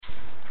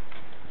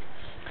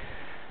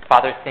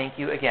Father, thank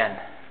you again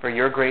for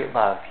your great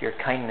love, your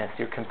kindness,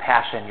 your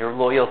compassion, your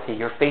loyalty,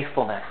 your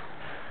faithfulness,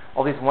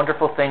 all these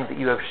wonderful things that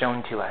you have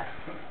shown to us.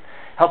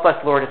 Help us,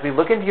 Lord, as we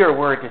look into your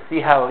word to see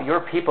how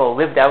your people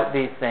lived out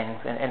these things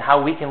and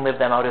how we can live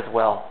them out as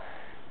well,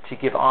 to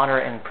give honor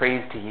and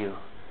praise to you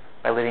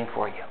by living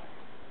for you.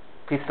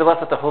 Please fill us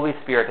with the Holy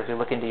Spirit as we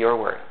look into your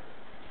word.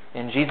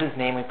 In Jesus'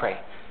 name we pray.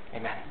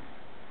 Amen.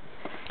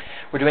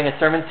 We're doing a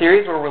sermon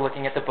series where we're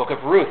looking at the book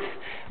of Ruth,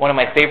 one of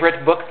my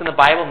favorite books in the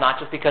Bible, not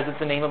just because it's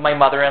the name of my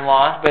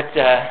mother-in-law, but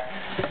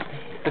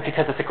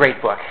because it's a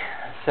great book.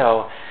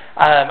 So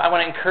I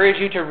want to encourage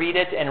you to read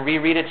it and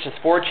reread it. It's just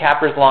 4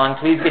 chapters long.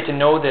 Please get to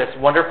know this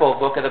wonderful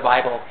book of the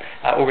Bible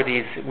over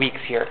these weeks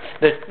here.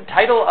 The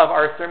title of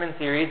our sermon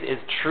series is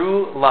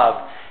True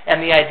Love.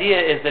 And the idea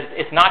is that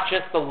it's not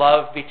just the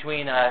love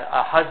between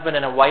a husband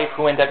and a wife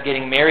who end up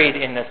getting married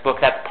in this book.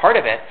 That's part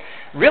of it.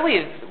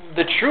 Really,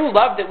 the true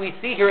love that we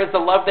see here is the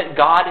love that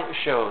God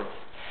shows.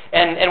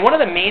 And one of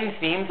the main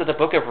themes of the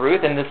book of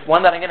Ruth, and this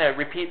one that I'm going to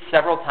repeat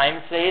several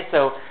times today,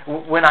 so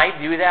when I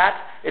do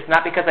that, it's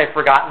not because I've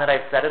forgotten that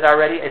I've said it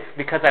already, it's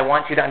because I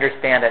want you to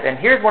understand it. And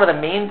here's one of the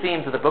main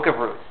themes of the book of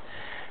Ruth,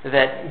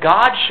 that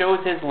God shows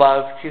his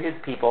love to his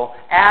people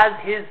as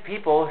his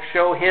people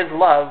show his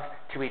love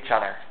to each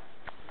other.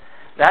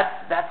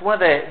 That's one of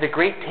the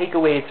great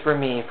takeaways for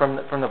me from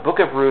the book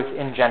of Ruth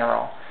in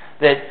general.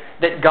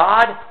 That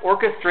God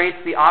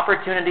orchestrates the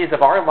opportunities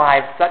of our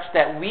lives such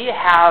that we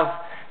have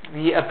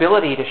the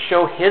ability to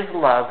show his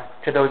love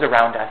to those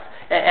around us.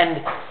 And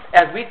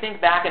as we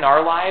think back in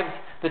our lives,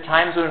 the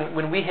times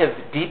when we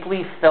have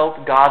deeply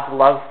felt God's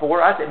love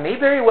for us, it may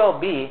very well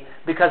be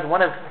because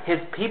one of his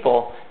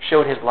people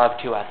showed his love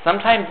to us.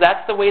 Sometimes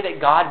that's the way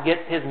that God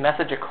gets his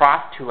message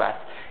across to us,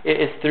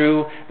 is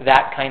through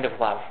that kind of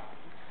love.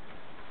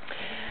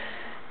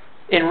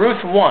 In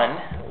Ruth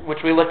 1, which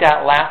we looked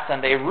at last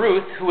Sunday,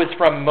 Ruth, who was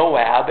from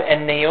Moab,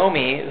 and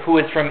Naomi, who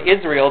was from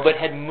Israel but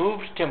had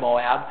moved to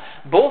Moab,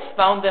 both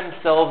found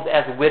themselves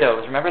as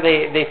widows. Remember,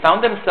 they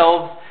found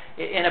themselves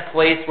in a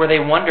place where they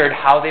wondered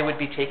how they would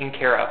be taken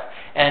care of.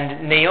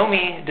 And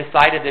Naomi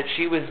decided that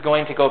she was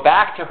going to go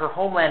back to her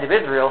homeland of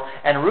Israel,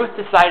 and Ruth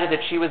decided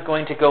that she was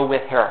going to go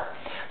with her.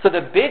 So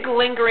the big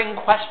lingering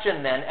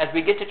question then, as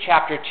we get to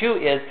chapter 2,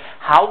 is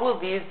how will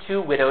these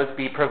two widows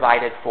be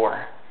provided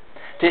for?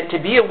 To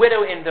be a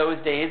widow in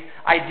those days,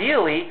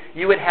 ideally,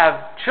 you would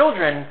have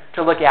children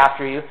to look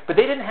after you, but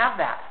they didn't have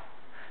that.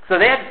 So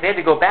they had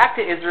to go back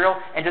to Israel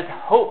and just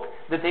hope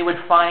that they would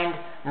find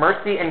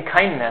mercy and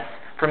kindness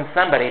from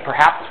somebody,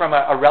 perhaps from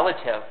a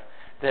relative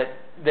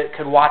that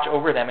could watch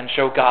over them and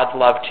show God's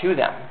love to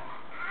them.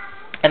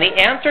 And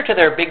the answer to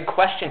their big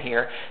question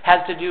here has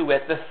to do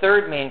with the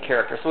third main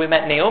character. So we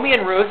met Naomi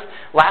and Ruth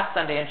last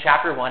Sunday in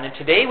chapter 1, and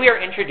today we are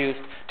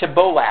introduced to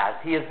Boaz.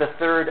 He is the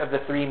third of the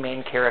 3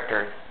 main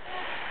characters.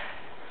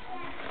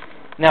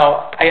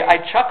 Now, I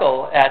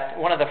chuckle at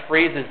one of the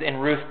phrases in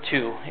Ruth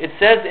 2. It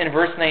says in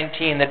verse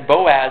 19 that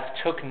Boaz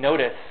took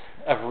notice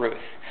of Ruth.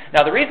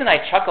 Now, the reason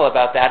I chuckle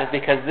about that is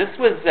because this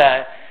was,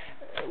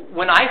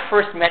 when I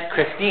first met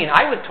Christine,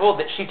 I was told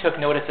that she took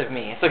notice of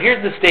me. So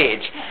here's the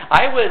stage.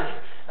 I was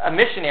a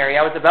missionary.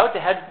 I was about to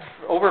head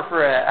over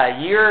for a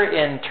year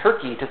in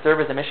Turkey to serve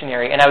as a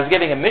missionary, and I was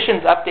giving a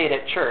missions update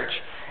at church.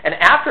 And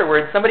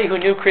afterwards, somebody who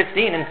knew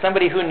Christine and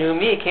somebody who knew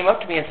me came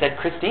up to me and said,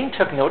 "Christine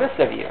took notice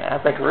of you." And I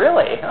was like,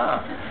 "Really? Huh."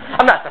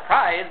 I'm not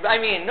surprised. I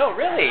mean, no,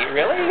 really?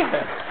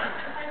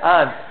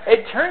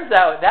 It turns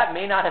out that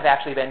may not have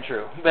actually been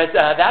true. But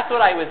that's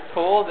what I was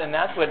told, and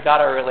that's what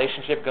got our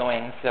relationship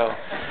going. So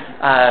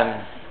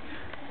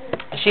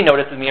she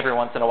notices me every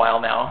once in a while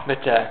now.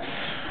 But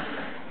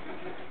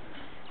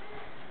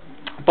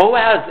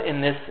Boaz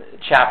in this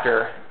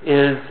chapter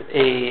is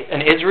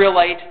an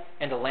Israelite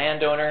and a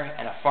landowner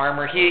and a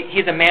farmer.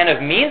 He's a man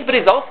of means, but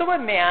he's also a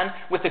man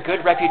with a good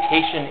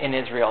reputation in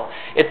Israel.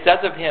 It says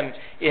of him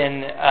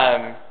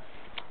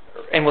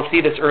and we'll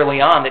see this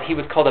early on, that he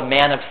was called a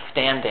man of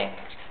standing.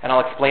 And I'll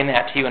explain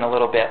that to you in a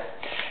little bit.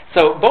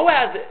 So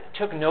Boaz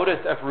took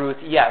notice of Ruth,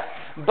 yes,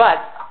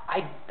 but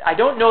I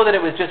don't know that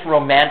it was just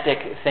romantic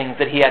things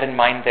that he had in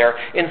mind there.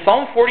 In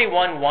Psalm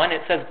 41:1,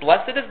 it says,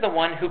 "Blessed is the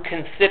one who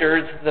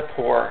considers the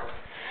poor."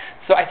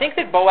 So I think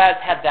that Boaz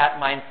had that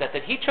mindset,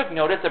 that he took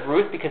notice of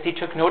Ruth because he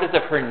took notice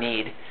of her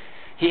need.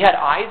 He had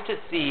eyes to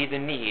see the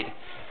need.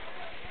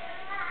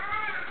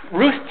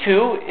 Ruth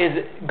 2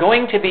 is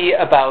going to be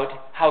about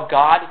how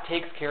God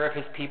takes care of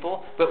his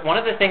people, but one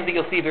of the things that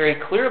you'll see very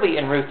clearly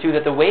in Ruth 2,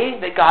 that the way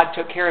that God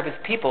took care of his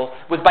people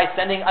was by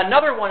sending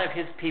another one of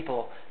his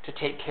people to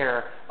take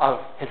care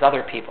of his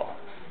other people.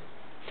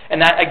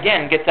 And that,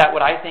 again, gets at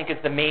what I think is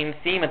the main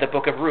theme of the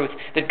book of Ruth,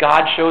 that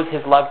God shows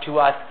his love to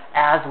us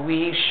as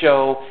we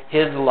show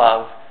his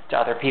love to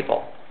other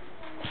people.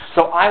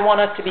 So I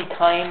want us to be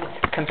kind,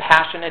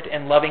 compassionate,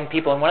 and loving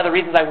people. And one of the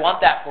reasons I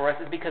want that for us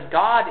is because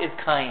God is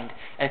kind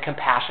and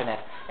compassionate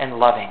and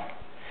loving.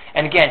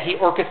 And again, he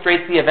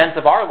orchestrates the events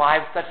of our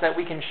lives such that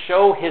we can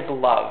show his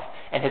love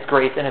and his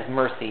grace and his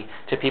mercy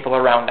to people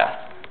around us.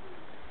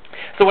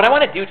 So what I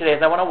want to do today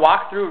is I want to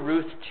walk through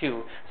Ruth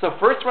 2. So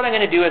first what I'm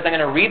going to do is I'm going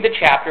to read the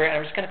chapter, and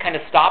I'm just going to kind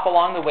of stop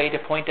along the way to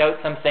point out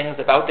some things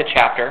about the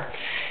chapter.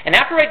 And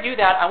after I do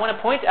that, I want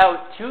to point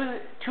out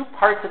two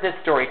parts of this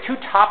story, two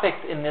topics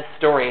in this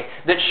story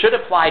that should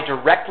apply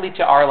directly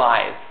to our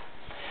lives.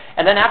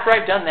 And then after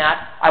I've done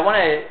that, I want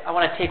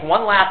to take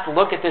one last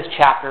look at this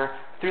chapter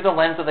through the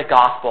lens of the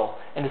gospel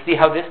and to see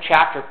how this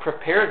chapter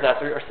prepares us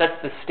or sets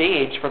the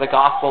stage for the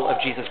gospel of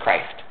Jesus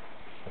Christ.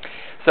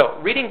 So,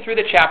 reading through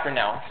the chapter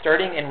now,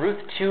 starting in Ruth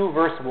 2,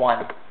 verse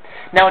 1.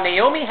 Now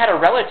Naomi had a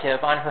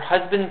relative on her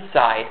husband's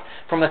side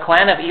from the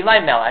clan of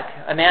Elimelech,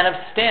 a man of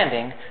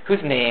standing,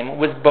 whose name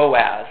was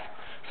Boaz.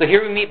 So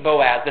here we meet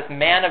Boaz, this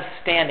man of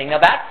standing. Now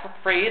that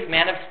phrase,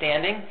 man of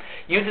standing,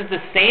 uses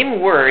the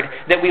same word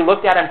that we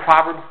looked at in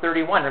Proverbs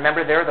 31.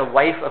 Remember there, the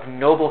wife of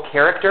noble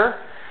character?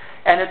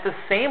 And it's the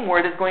same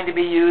word that's going to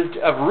be used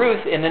of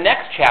Ruth in the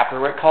next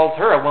chapter, where it calls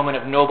her a woman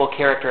of noble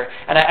character.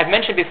 And I've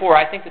mentioned before,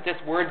 I think that this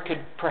word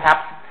could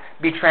perhaps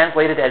be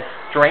translated as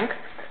strength.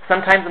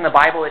 Sometimes in the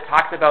Bible it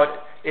talks about,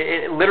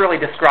 it literally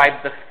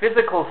describes the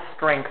physical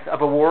strength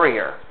of a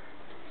warrior.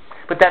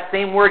 But that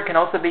same word can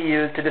also be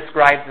used to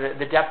describe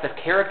the depth of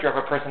character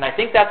of a person. I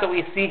think that's what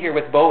we see here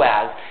with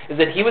Boaz, is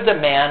that he was a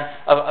man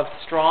of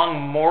strong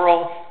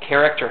moral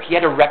character. He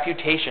had a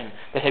reputation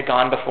that had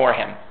gone before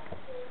him.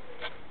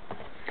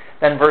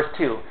 Then verse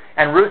 2,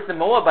 and Ruth the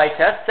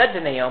Moabitess said to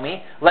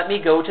Naomi, let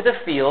me go to the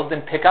fields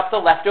and pick up the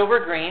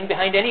leftover grain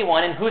behind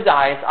anyone in whose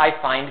eyes I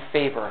find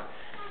favor.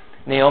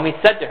 Naomi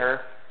said to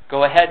her,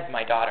 go ahead,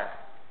 my daughter.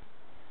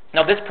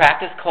 Now this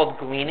practice called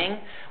gleaning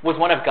was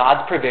one of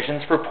God's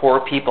provisions for poor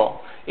people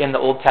in the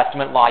Old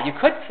Testament law. You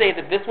could say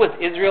that this was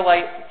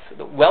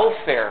Israelites'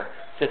 welfare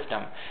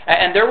system,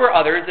 and there were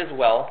others as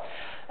well.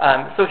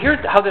 So here's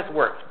how this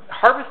worked.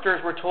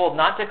 Harvesters were told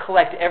not to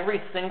collect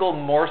every single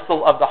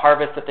morsel of the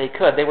harvest that they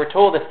could. They were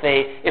told if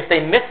they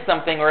missed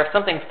something or if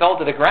something fell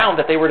to the ground,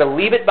 that they were to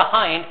leave it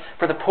behind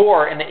for the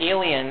poor and the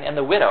alien and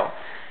the widow.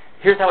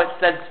 Here's how it's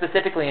said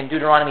specifically in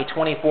Deuteronomy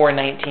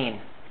 24:19.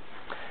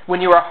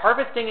 When you are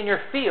harvesting in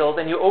your field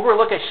and you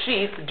overlook a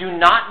sheaf, do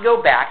not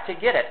go back to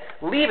get it.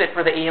 Leave it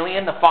for the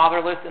alien, the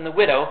fatherless, and the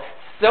widow,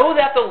 so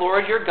that the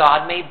Lord your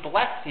God may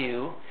bless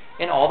you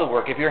in all the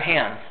work of your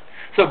hands.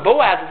 So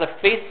Boaz, as a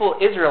faithful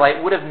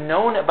Israelite, would have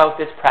known about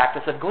this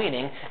practice of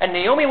gleaning, and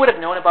Naomi would have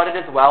known about it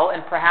as well,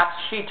 and perhaps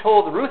she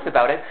told Ruth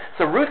about it.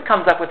 So Ruth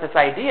comes up with this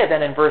idea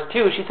then in verse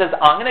 2. She says,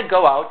 I'm going to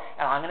go out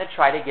and I'm going to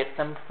try to get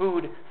some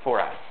food for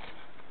us.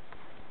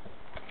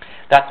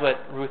 That's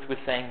what Ruth was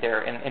saying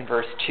there in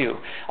verse 2.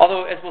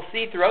 Although, as we'll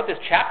see throughout this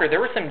chapter, there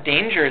were some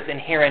dangers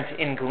inherent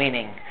in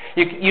gleaning.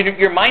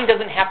 Your mind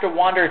doesn't have to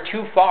wander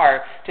too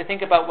far to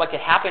think about what could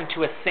happen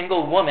to a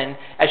single woman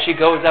as she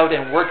goes out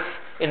and works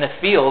in the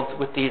fields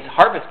with these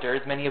harvesters,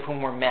 many of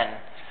whom were men.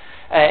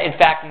 In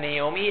fact,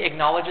 Naomi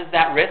acknowledges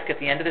that risk at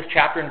the end of this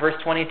chapter in verse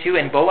 22,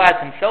 and Boaz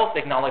himself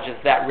acknowledges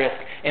that risk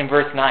in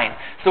verse 9.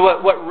 So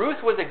what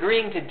Ruth was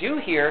agreeing to do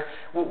here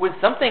was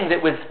something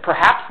that was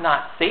perhaps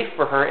not safe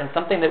for her and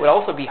something that would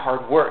also be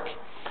hard work.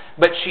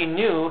 But she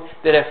knew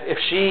that if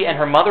she and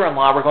her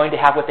mother-in-law were going to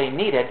have what they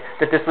needed,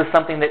 that this was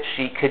something that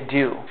she could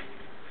do.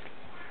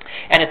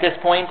 And at this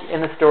point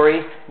in the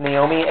story,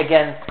 Naomi,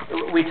 again,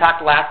 we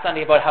talked last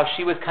Sunday about how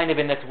she was kind of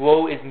in this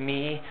woe is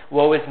me,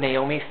 woe is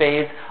Naomi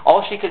phase.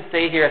 All she could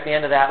say here at the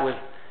end of that was,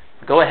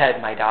 go ahead,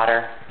 my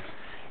daughter.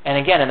 And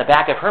again, in the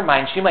back of her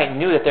mind, she might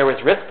knew that there was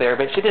risk there,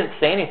 but she didn't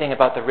say anything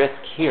about the risk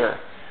here.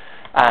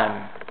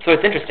 So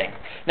it's interesting.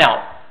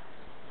 Now,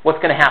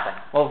 what's going to happen?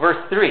 Well,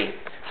 verse 3.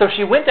 So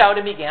she went out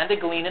and began to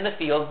glean in the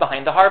fields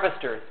behind the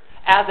harvesters.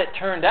 As it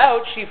turned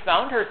out, she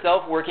found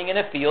herself working in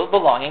a field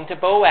belonging to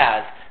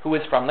Boaz, who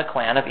was from the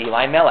clan of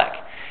Elimelech.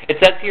 It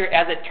says here,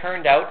 as it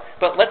turned out,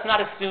 but let's not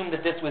assume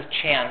that this was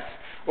chance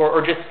or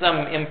just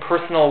some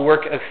impersonal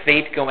work of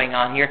fate going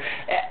on here.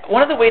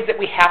 One of the ways that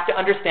we have to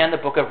understand the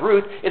book of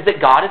Ruth is that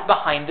God is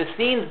behind the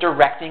scenes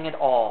directing it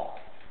all.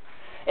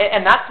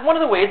 And that's one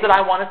of the ways that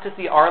I want us to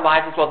see our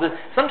lives as well.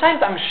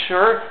 Sometimes I'm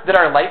sure that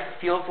our life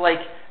feels like,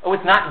 oh,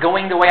 it's not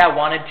going the way I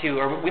wanted to,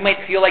 or we might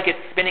feel like it's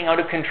spinning out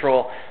of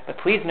control. But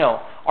please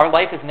know, our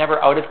life is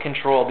never out of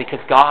control because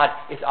God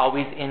is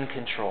always in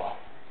control.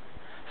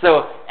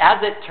 So, as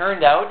it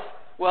turned out,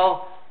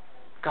 well,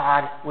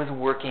 God was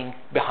working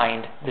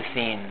behind the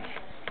scenes.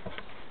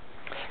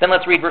 Then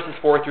let's read verses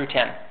 4 through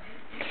 10.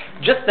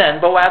 Just then,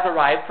 Boaz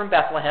arrived from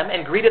Bethlehem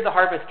and greeted the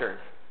harvesters.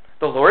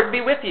 The Lord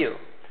be with you.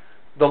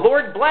 The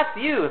Lord bless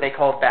you, they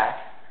called back.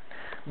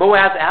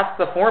 Boaz asked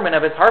the foreman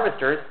of his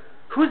harvesters,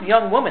 whose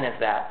young woman is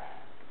that?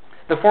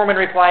 The foreman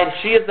replied,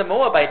 she is the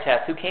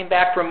Moabitess who came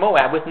back from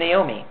Moab with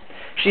Naomi.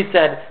 She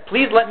said,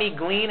 please let me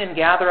glean and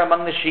gather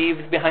among the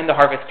sheaves behind the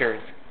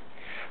harvesters.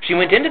 She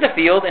went into the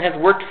field and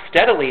has worked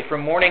steadily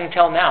from morning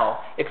till now,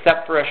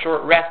 except for a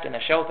short rest in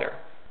a shelter.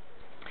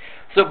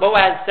 So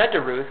Boaz said to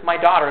Ruth, my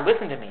daughter,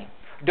 listen to me.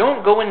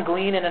 Don't go and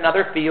glean in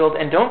another field,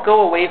 and don't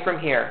go away from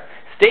here.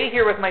 Stay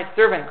here with my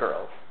servant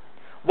girls.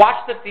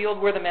 Watch the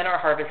field where the men are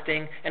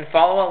harvesting, and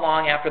follow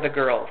along after the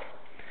girls.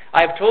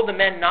 I have told the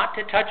men not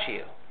to touch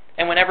you.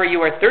 And whenever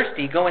you are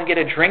thirsty, go and get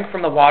a drink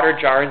from the water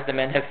jars the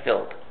men have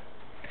filled."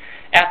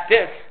 At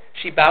this,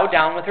 she bowed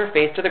down with her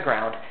face to the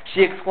ground.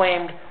 She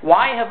exclaimed,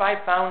 "Why have I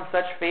found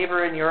such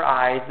favor in your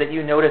eyes that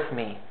you notice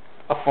me,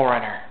 a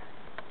foreigner?"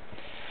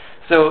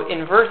 So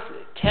in verse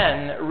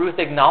 10, Ruth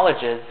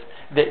acknowledges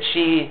that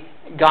she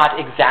got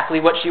exactly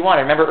what she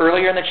wanted. Remember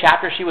earlier in the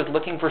chapter, she was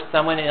looking for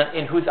someone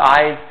in whose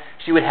eyes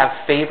she would have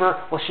favor.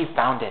 Well, she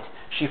found it.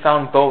 She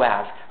found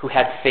Boaz, who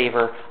had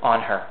favor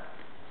on her.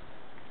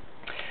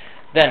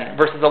 Then,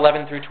 verses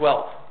 11 through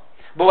 12.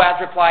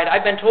 Boaz replied,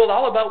 "I've been told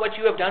all about what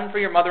you have done for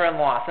your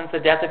mother-in-law since the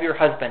death of your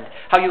husband,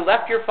 how you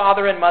left your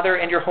father and mother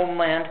and your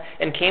homeland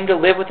and came to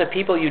live with a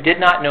people you did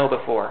not know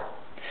before.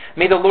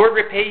 May the Lord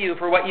repay you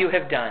for what you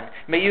have done.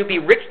 May you be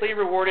richly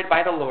rewarded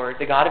by the Lord,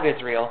 the God of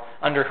Israel,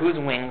 under whose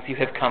wings you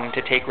have come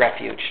to take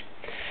refuge."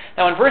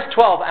 Now in verse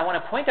 12, I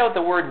want to point out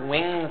the word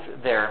wings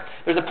there.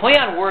 There's a play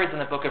on words in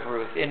the book of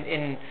Ruth.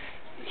 In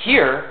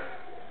here,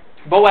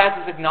 Boaz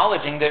is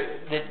acknowledging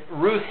that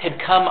Ruth had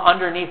come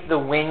underneath the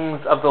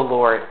wings of the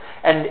Lord.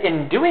 And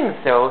in doing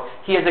so,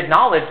 he has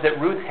acknowledged that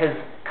Ruth has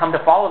come to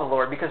follow the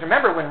Lord. Because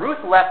remember, when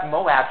Ruth left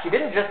Moab, she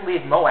didn't just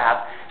leave Moab,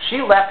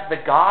 she left the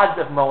gods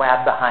of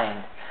Moab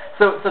behind.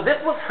 So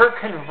this was her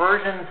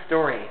conversion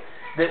story,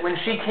 that when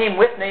she came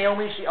with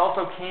Naomi, she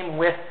also came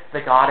with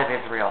the God of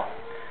Israel.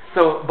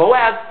 So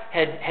Boaz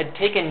had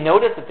taken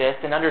notice of this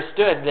and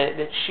understood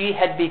that she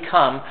had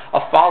become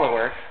a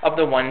follower of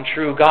the one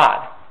true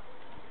God.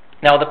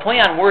 Now the play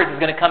on words is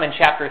going to come in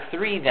chapter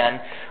 3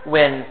 then,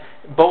 when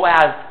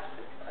Boaz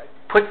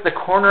puts the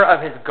corner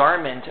of his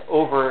garment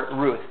over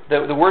Ruth.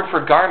 The word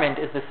for garment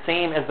is the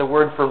same as the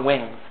word for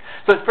wings.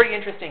 So it's pretty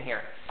interesting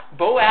here.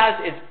 Boaz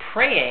is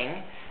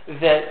praying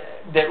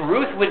that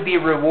Ruth would be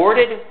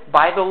rewarded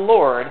by the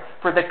Lord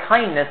for the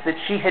kindness that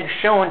she had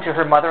shown to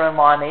her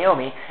mother-in-law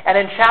Naomi. And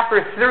in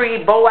chapter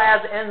 3,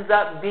 Boaz ends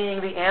up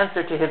being the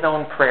answer to his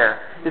own prayer.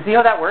 Do you see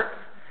how that works?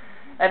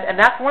 And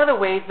that's one of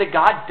the ways that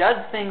God does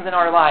things in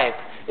our lives.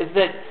 Is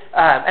that,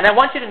 and I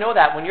want you to know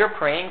that when you're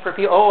praying for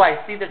people, "Oh, I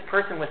see this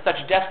person with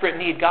such desperate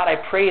need. God, I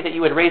pray that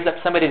you would raise up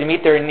somebody to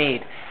meet their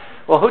need."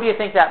 Well, who do you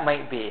think that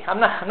might be?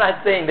 I'm not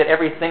saying that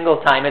every single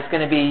time it's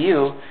going to be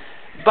you,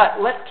 but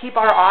let's keep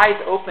our eyes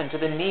open to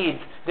the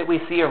needs that we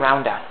see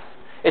around us.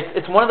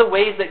 It's one of the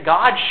ways that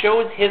God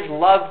shows His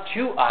love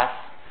to us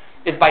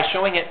is by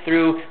showing it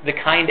through the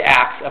kind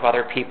acts of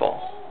other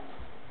people.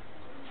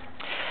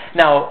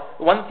 Now,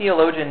 one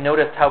theologian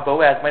noticed how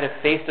Boaz might have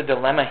faced a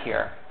dilemma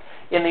here.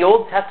 In the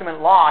Old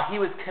Testament law, he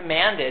was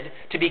commanded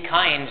to be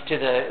kind to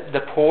the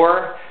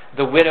poor,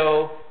 the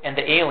widow, and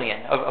the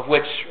alien, of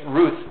which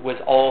Ruth was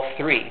all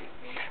three.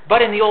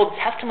 But in the Old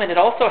Testament, it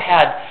also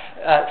had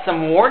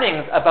some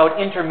warnings about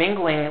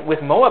intermingling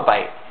with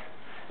Moabites,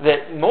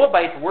 that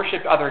Moabites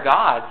worshipped other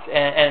gods,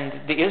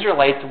 and the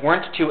Israelites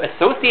weren't to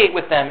associate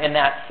with them in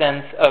that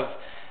sense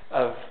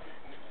of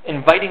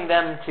inviting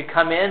them to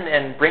come in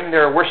and bring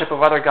their worship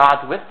of other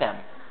gods with them.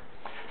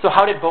 So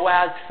how did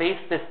Boaz face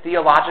this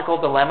theological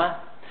dilemma?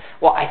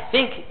 Well, I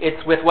think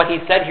it's with what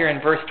he said here in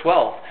verse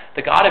 12,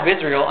 "The God of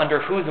Israel, under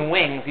whose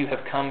wings you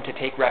have come to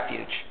take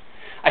refuge."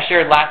 I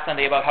shared last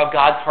Sunday about how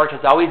God's heart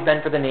has always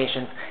been for the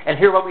nations, and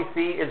here what we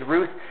see is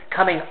Ruth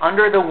coming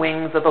under the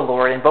wings of the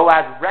Lord, and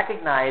Boaz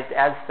recognized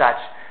as such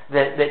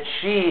that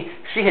she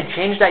had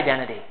changed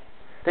identity,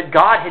 that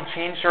God had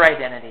changed her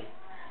identity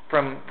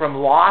from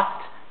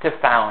lost to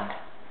found,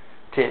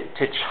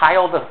 to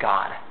child of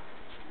God.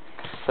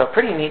 So a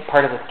pretty neat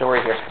part of the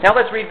story here. Now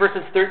let's read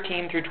verses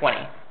 13 through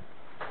 20.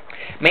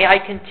 "May I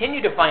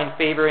continue to find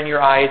favor in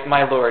your eyes,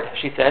 my Lord,"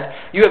 she said.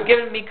 "You have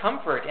given me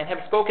comfort and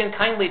have spoken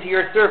kindly to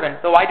your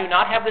servant, though I do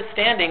not have the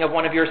standing of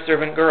one of your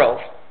servant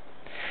girls."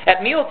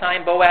 At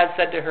mealtime, Boaz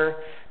said to her,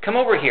 "Come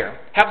over here,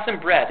 have some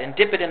bread and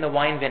dip it in the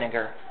wine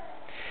vinegar."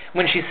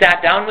 When she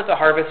sat down with the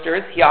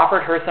harvesters, he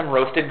offered her some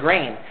roasted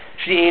grain.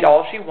 She ate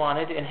all she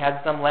wanted and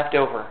had some left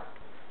over.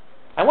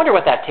 I wonder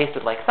what that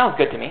tasted like. Sounds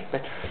good to me.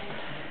 But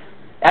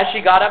as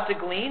she got up to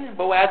glean,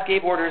 Boaz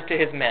gave orders to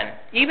his men.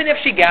 "Even if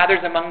she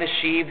gathers among the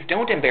sheaves,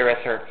 don't embarrass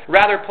her.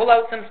 Rather, pull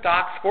out some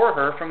stalks for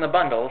her from the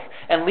bundles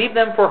and leave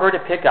them for her to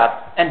pick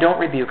up, and don't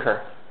rebuke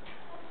her."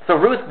 So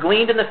Ruth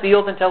gleaned in the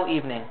fields until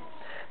evening.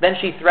 Then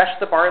she threshed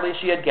the barley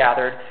she had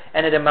gathered,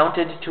 and it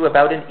amounted to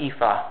about an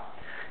ephah.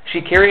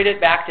 She carried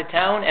it back to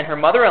town, and her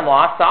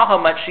mother-in-law saw how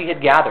much she had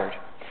gathered.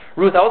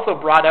 Ruth also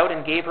brought out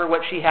and gave her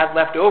what she had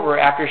left over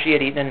after she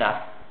had eaten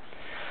enough.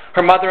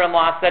 Her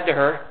mother-in-law said to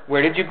her,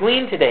 "Where did you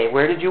glean today?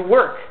 Where did you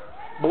work?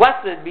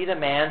 Blessed be the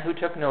man who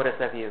took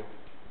notice of you."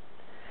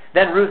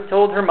 Then Ruth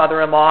told her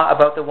mother-in-law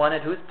about the one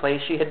at whose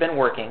place she had been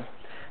working.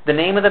 "The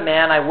name of the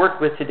man I worked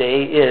with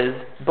today is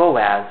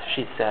Boaz,"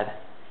 she said.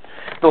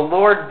 "The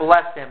Lord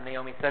bless him,"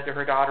 Naomi said to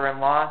her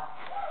daughter-in-law.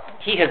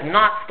 "He has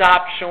not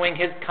stopped showing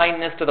his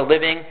kindness to the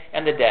living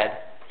and the dead."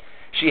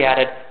 She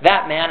added,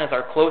 "That man is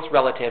our close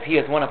relative. He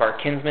is one of our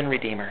kinsman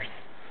redeemers."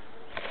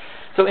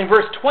 So in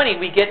verse 20,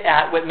 we get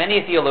at what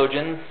many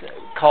theologians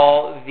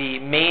call the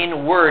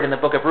main word in the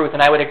book of Ruth,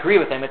 and I would agree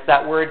with them. It's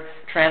that word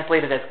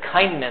translated as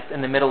kindness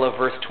in the middle of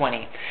verse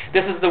 20.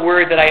 This is the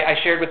word that I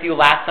shared with you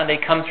last Sunday,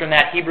 comes from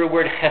that Hebrew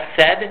word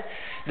chesed,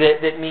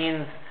 that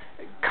means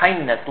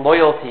kindness,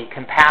 loyalty,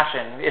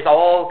 compassion. It's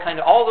all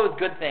those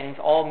good things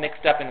all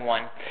mixed up in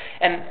one.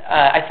 And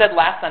I said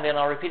last Sunday, and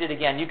I'll repeat it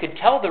again, you could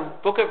tell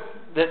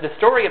the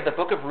story of the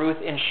book of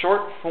Ruth in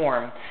short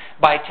form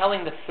by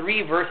telling the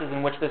 3 verses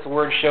in which this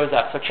word shows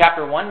up. So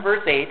chapter 1,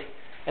 verse 8,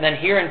 and then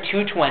here in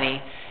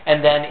 2:20,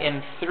 and then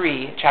in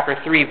chapter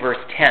 3, verse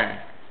 10.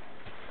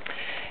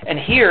 And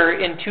here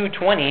in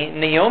 2:20,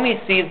 Naomi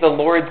sees the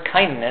Lord's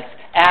kindness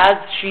as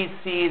she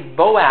sees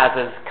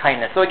Boaz's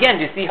kindness. So again,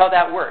 do you see how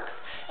that works?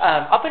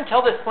 Up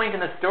until this point in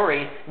the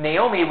story,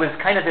 Naomi was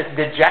kind of this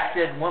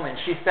dejected woman.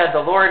 She said, the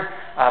Lord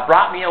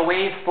brought me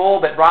away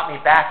full, but brought me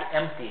back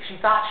empty. She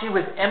thought she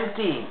was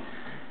empty.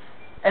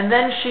 And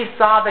then she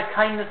saw the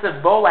kindness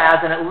of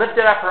Boaz, and it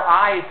lifted up her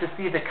eyes to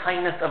see the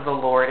kindness of the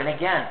Lord. And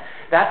again,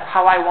 that's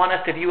how I want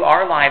us to view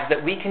our lives,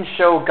 that we can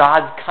show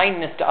God's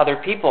kindness to other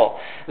people.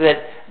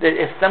 That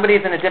if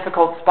somebody's in a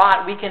difficult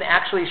spot, we can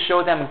actually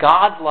show them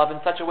God's love in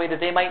such a way that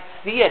they might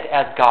see it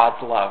as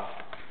God's love.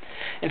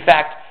 In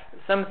fact,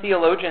 some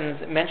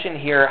theologians mention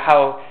here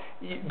how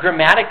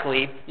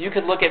grammatically you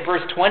could look at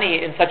verse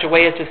 20 in such a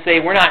way as to say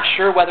we're not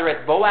sure whether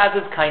it's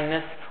Boaz's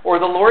kindness or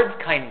the Lord's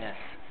kindness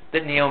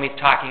that Naomi's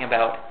talking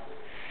about.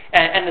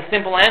 And the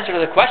simple answer to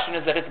the question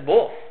is that it's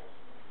both.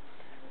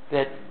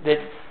 That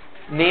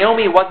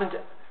Naomi wasn't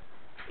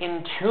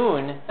in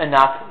tune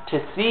enough to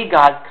see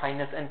God's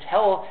kindness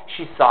until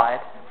she saw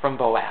it from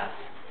Boaz.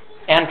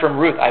 And from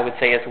Ruth, I would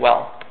say as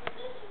well.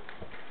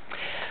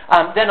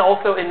 Then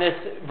also in this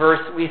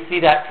verse, we see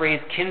that phrase,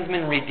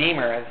 kinsman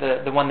redeemer,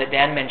 the one that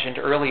Dan mentioned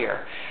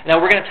earlier.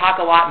 Now we're going to talk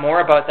a lot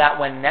more about that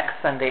one next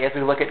Sunday as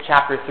we look at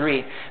chapter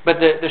 3. But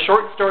the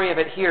short story of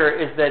it here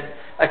is that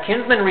a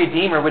kinsman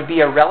redeemer would be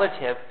a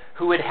relative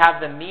who would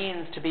have the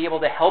means to be able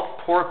to help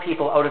poor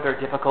people out of their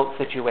difficult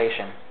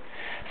situation.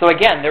 So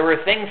again, there were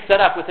things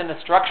set up within the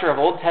structure of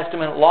Old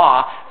Testament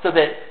law so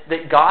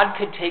that God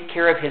could take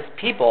care of his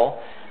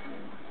people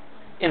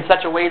in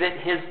such a way that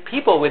his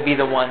people would be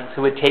the ones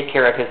who would take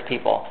care of his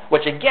people.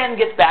 Which again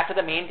gets back to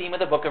the main theme of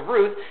the book of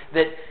Ruth,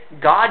 that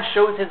God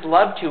shows his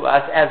love to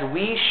us as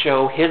we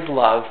show his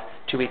love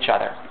to each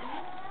other.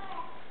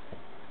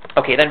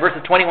 Okay, then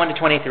verses 21 to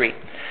 23.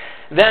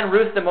 Then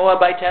Ruth the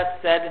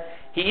Moabitess said,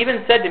 he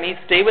even said to me,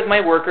 stay with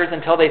my workers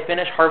until they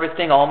finish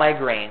harvesting all my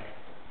grain.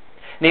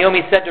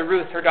 Naomi said to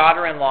Ruth, her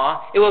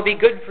daughter-in-law, it will be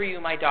good for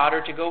you, my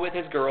daughter, to go with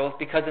his girls,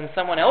 because in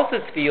someone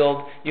else's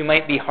field you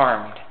might be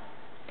harmed.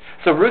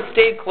 So Ruth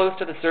stayed close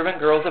to the servant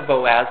girls of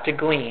Boaz to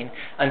glean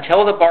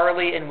until the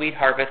barley and wheat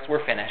harvests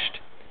were finished,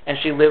 and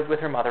she lived with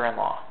her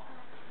mother-in-law.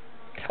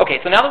 Okay,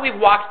 so now that we've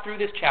walked through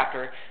this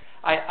chapter,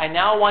 I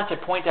now want to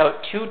point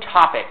out 2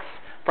 topics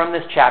from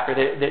this chapter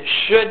that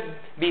should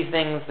be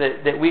things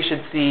that we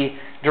should see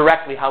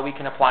directly how we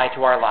can apply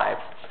to our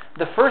lives.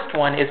 The first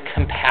one is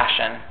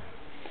compassion.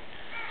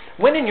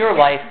 When in your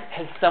life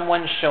has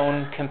someone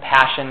shown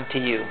compassion to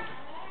you?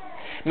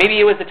 Maybe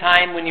it was a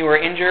time when you were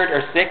injured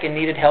or sick and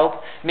needed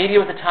help. Maybe it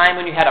was a time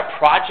when you had a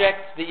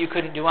project that you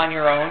couldn't do on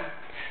your own.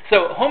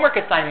 So, homework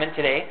assignment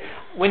today.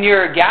 When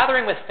you're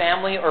gathering with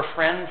family or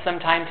friends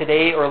sometime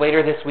today or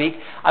later this week,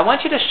 I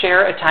want you to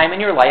share a time in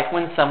your life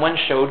when someone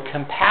showed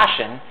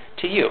compassion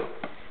to you.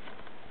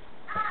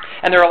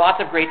 And there are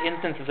lots of great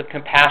instances of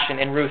compassion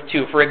in Ruth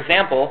too. For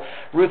example,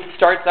 Ruth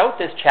starts out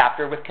this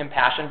chapter with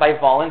compassion by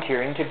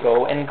volunteering to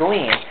go and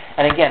glean.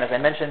 And again, as I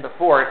mentioned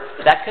before,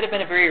 that could have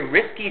been a very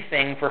risky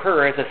thing for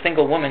her as a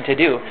single woman to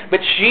do. But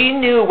she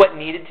knew what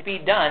needed to be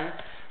done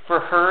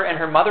for her and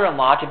her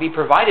mother-in-law to be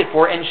provided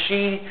for, and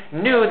she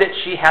knew that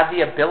she had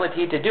the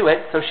ability to do it,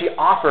 so she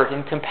offered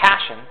in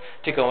compassion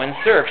to go and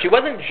serve. She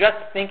wasn't just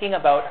thinking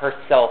about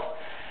herself.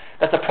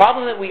 That's a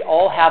problem that we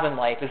all have in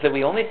life, is that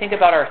we only think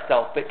about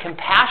ourselves, but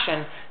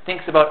compassion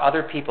thinks about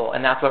other people,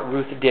 and that's what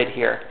Ruth did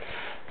here.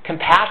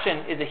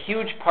 Compassion is a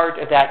huge part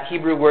of that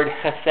Hebrew word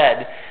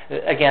chesed.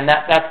 Again,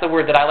 that's the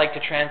word that I like to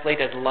translate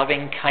as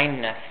loving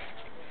kindness.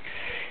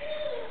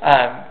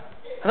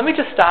 Let me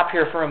just stop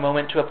here for a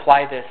moment to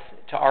apply this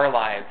to our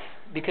lives,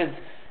 because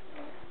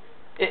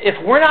if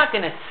we're not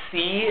going to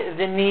see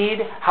the need,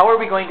 how are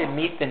we going to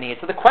meet the need?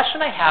 So the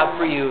question I have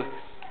for you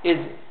is,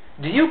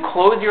 do you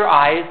close your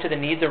eyes to the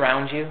needs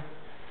around you?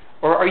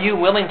 Or are you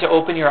willing to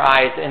open your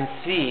eyes and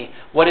see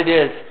what it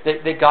is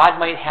that God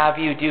might have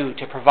you do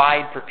to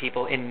provide for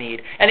people in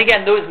need? And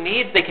again, those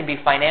needs, they can be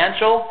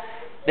financial,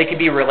 they could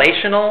be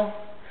relational,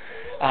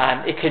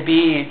 it could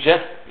be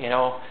just,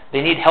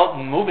 they need help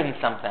moving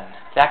something.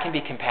 That can be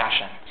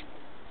compassion.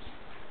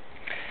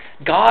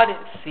 God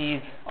sees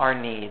our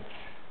needs,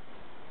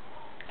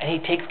 and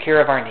he takes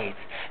care of our needs.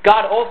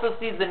 God also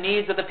sees the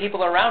needs of the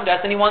people around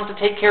us, and he wants to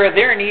take care of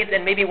their needs,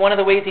 and maybe one of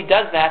the ways he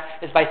does that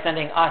is by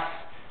sending us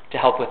to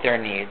help with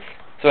their needs.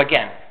 So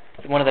again,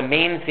 one of the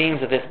main themes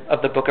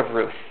of the book of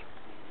Ruth.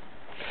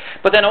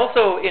 But then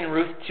also in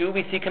Ruth 2,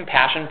 we see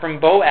compassion from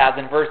Boaz.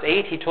 In verse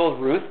 8, he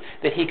told Ruth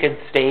that he could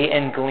stay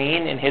and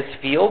glean in his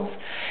fields.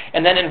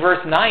 And then in verse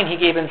 9, he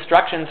gave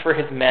instructions for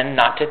his men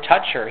not to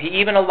touch her. He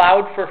even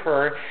allowed for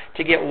her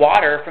to get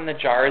water from the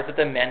jars that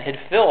the men had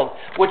filled,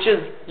 which is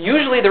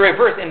usually the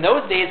reverse. In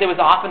those days, it was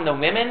often the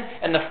women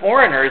and the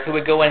foreigners who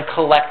would go and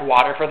collect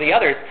water for the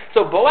others.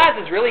 So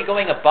Boaz is really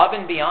going above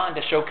and beyond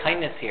to show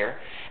kindness here.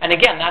 And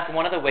again, that's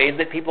one of the ways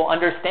that people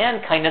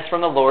understand kindness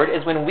from the Lord,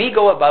 is when we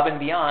go above and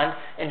beyond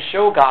and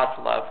show God's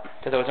love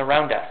to those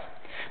around us.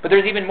 But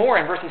there's even more.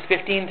 In verses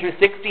 15 through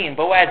 16,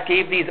 Boaz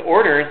gave these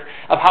orders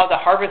of how the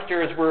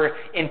harvesters were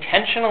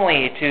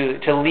intentionally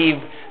to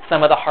leave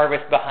some of the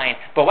harvest behind.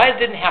 Boaz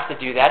didn't have to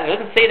do that. It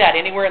doesn't say that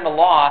anywhere in the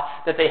law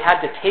that they had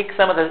to take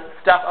some of the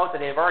stuff out that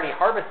they've already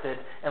harvested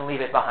and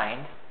leave it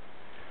behind.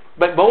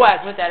 But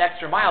Boaz went that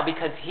extra mile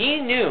because he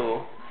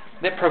knew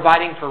that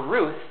providing for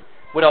Ruth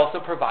would also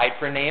provide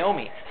for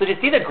Naomi. So do you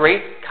see the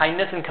great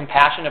kindness and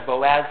compassion of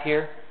Boaz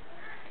here?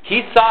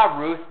 He saw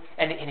Ruth,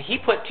 and he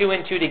put two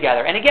and two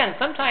together. And again,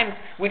 sometimes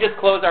we just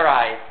close our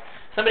eyes.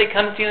 Somebody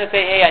comes to you and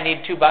say, hey, I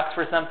need $2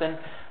 for something.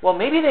 Well,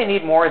 maybe they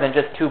need more than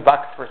just $2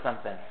 for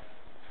something.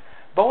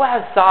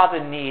 Boaz saw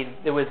the need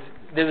that was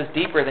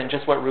deeper than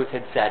just what Ruth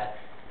had said.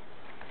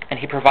 And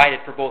he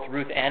provided for both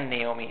Ruth and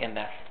Naomi in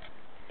this.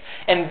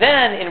 And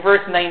then in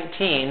verse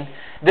 19,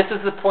 this is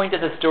the point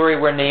of the story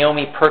where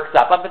Naomi perks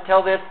up. Up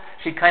until this,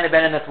 she'd kind of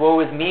been in this woe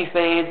is me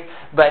phase,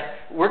 but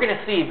we're going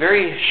to see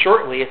very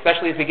shortly,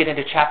 especially as we get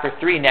into chapter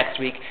 3 next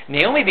week,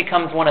 Naomi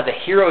becomes one of the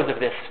heroes of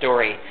this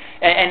story.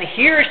 And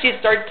here she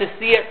starts to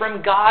see it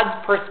from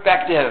God's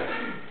perspective.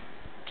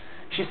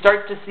 She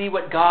starts to see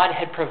what God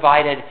had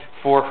provided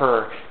for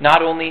her,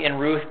 not only in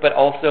Ruth, but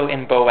also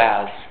in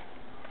Boaz.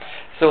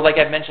 So like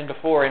I've mentioned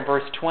before, in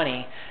verse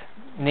 20,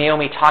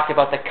 Naomi talked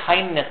about the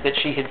kindness that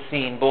she had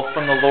seen, both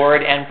from the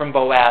Lord and from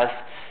Boaz,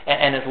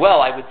 and as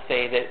well, I would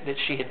say, that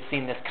she had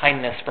seen this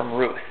kindness from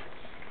Ruth.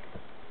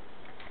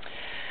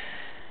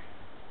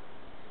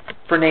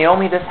 For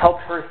Naomi, this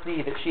helped her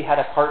see that she had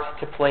a part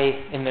to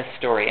play in this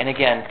story. And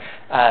again,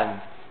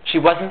 she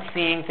wasn't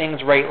seeing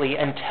things rightly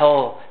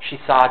until she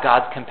saw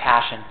God's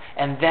compassion.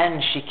 And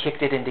then she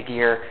kicked it into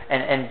gear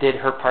and did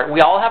her part.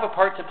 We all have a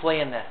part to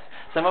play in this.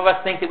 Some of us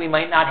think that we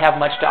might not have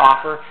much to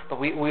offer, but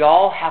we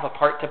all have a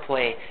part to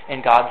play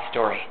in God's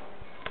story.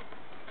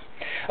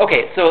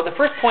 Okay, so the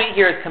first point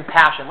here is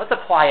compassion. Let's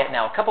apply it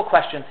now. A couple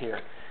questions here.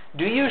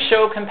 Do you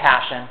show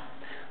compassion?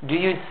 Do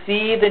you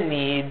see the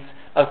needs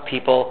of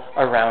people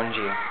around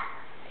you?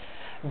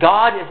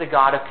 God is a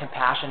God of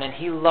compassion, and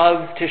He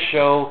loves to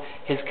show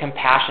His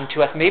compassion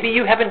to us. Maybe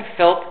you haven't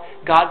felt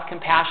God's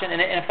compassion,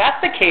 and if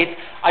that's the case,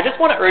 I just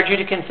want to urge you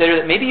to consider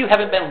that maybe you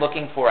haven't been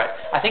looking for it.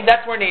 I think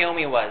that's where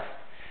Naomi was.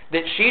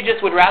 That she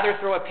just would rather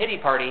throw a pity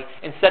party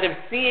instead of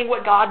seeing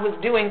what God was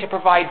doing to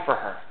provide for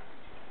her.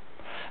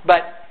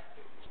 But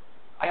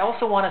I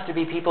also want us to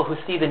be people who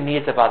see the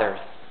needs of others.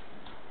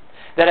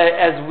 That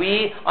as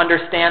we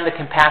understand the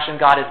compassion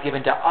God has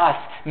given to us,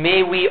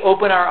 may we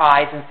open our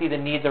eyes and see the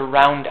needs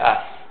around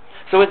us.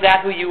 So is that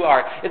who you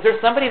are? Is there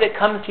somebody that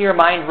comes to your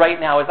mind right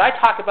now as I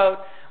talk about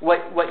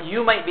what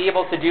you might be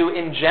able to do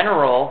in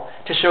general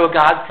to show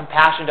God's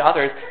compassion to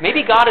others?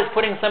 Maybe God is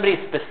putting somebody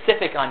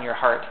specific on your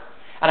heart.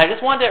 And I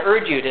just wanted to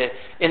urge you to,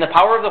 in the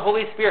power of the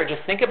Holy Spirit,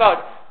 just think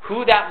about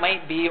who that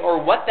might be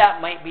or what that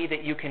might be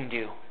that you can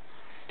do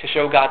to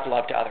show God's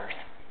love to others.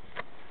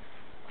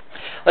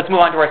 Let's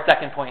move on to our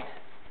second point.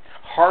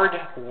 Hard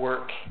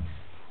work.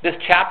 This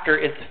chapter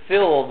is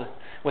filled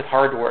with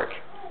hard work.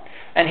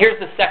 And here's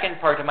the second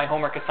part of my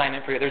homework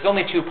assignment for you. There's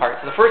only two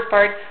parts. The first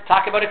part,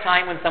 talk about a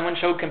time when someone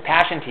showed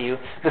compassion to you.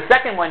 The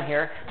second one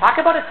here, talk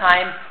about a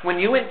time when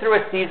you went through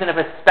a season of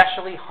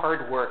especially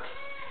hard work.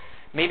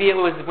 Maybe it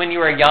was when you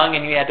were young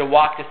and you had to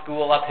walk to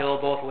school uphill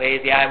both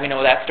ways. Yeah, we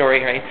know that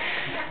story, right?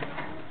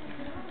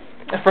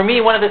 For me,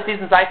 one of the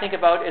seasons I think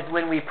about is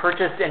when we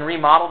purchased and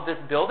remodeled this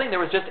building. There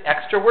was just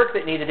extra work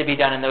that needed to be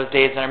done in those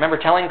days. And I remember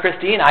telling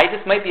Christine, I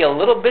just might be a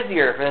little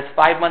busier for this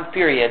 5-month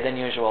period than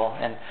usual.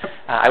 And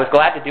I was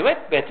glad to do it,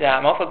 but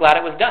I'm also glad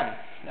it was done.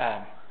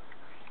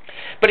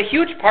 But a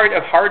huge part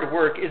of hard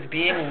work is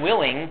being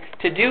willing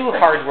to do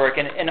hard work.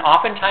 And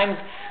oftentimes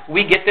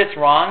we get this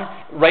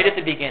wrong right at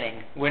the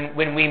beginning,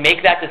 when we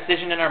make that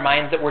decision in our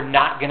minds that we're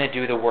not going to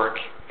do the work.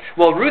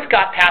 Well, Ruth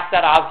got past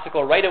that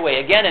obstacle right away.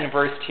 Again, in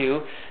verse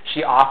 2,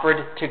 she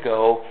offered to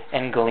go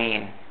and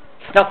glean.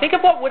 Now think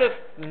of what would have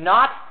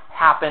not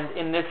happened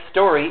in this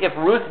story if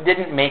Ruth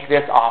didn't make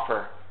this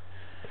offer.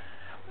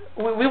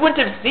 We wouldn't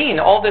have seen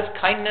all this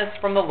kindness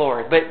from the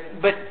Lord,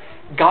 but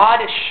God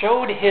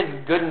showed His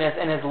goodness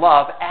and His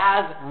love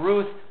as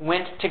Ruth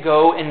went to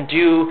go and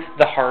do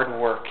the hard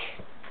work.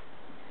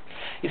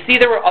 You see,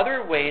 there were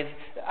other ways.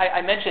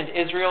 I mentioned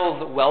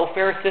Israel's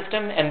welfare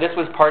system, and this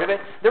was part of it.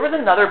 There was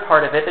another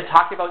part of it that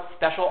talked about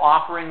special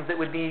offerings that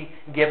would be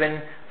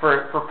given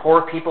for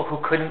poor people who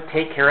couldn't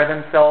take care of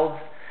themselves.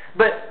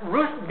 But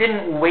Ruth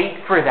didn't wait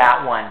for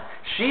that one.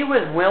 She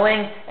was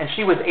willing, and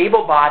she was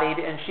able-bodied,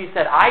 and she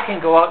said, I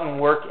can go out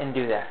and work and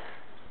do this.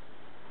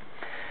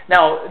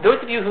 Now, those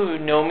of you who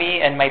know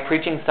me and my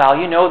preaching style,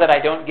 you know that I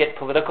don't get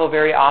political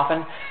very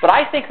often, but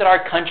I think that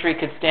our country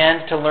could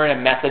stand to learn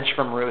a message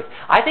from Ruth.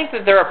 I think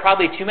that there are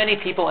probably too many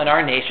people in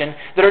our nation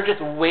that are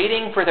just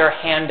waiting for their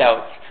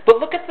handouts. But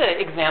look at the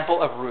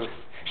example of Ruth.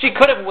 She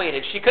could have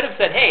waited. She could have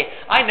said, hey,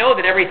 I know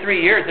that every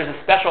 3 years there's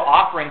a special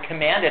offering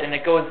commanded, and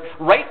it goes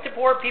right to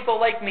poor people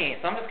like me,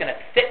 so I'm just going to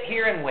sit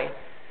here and wait.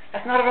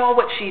 That's not at all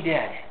what she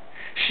did.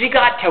 She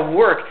got to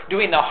work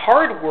doing the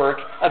hard work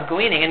of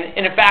gleaning.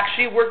 And in fact,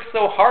 she worked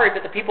so hard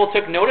that the people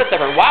took notice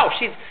of her. Wow,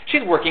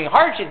 she's working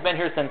hard. She's been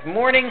here since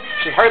morning.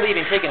 She's hardly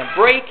even taken a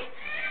break.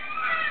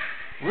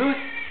 Ruth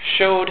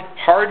showed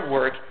hard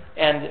work,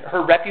 and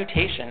her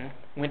reputation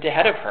went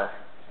ahead of her.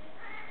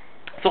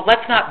 So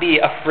let's not be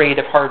afraid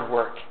of hard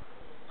work.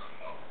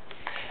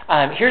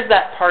 Here's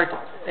that part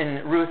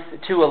in Ruth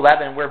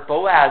 2:11 where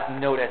Boaz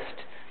noticed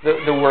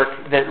the work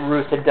that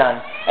Ruth had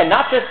done. And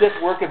not just this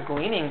work of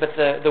gleaning, but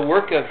the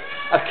work of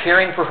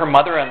caring for her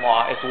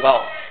mother-in-law as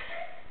well.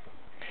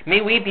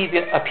 May we be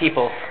a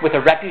people with a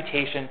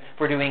reputation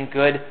for doing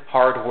good,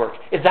 hard work.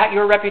 Is that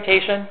your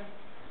reputation?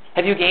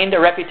 Have you gained a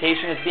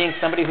reputation as being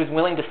somebody who's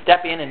willing to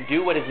step in and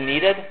do what is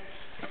needed?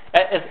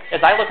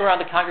 As I look around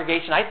the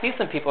congregation, I see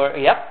some people,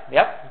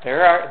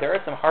 there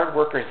are some hard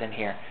workers in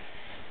here.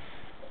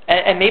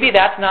 And maybe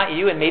that's not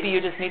you, and maybe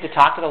you just need to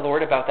talk to the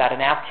Lord about that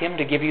and ask Him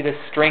to give you the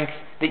strength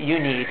that you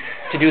need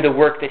to do the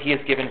work that He has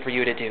given for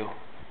you to do.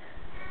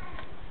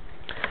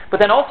 But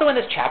then also in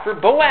this chapter,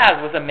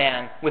 Boaz was a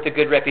man with a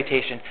good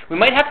reputation. We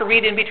might have to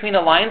read in between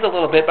the lines a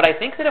little bit, but I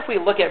think that if we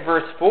look at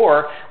verse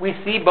 4, we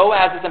see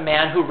Boaz as a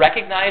man who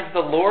recognized the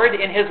Lord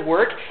in his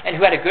work and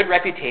who had a good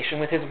reputation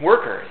with his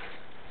workers.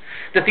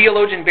 The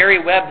theologian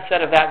Barry Webb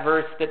said of that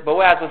verse that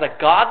Boaz was a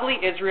godly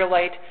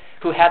Israelite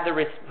who has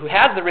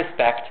the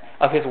respect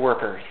of his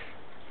workers.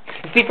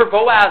 You see, for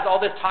Boaz, all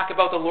this talk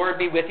about the Lord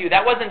be with you,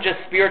 that wasn't just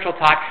spiritual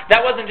talk.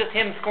 That wasn't just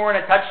him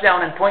scoring a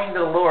touchdown and pointing to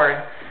the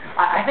Lord.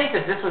 I think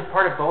that this was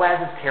part of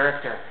Boaz's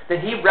character, that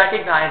he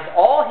recognized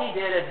all he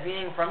did as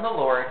being from the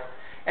Lord,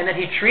 and that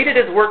he treated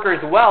his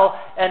workers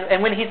well,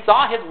 and when he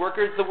saw his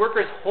workers, the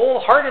workers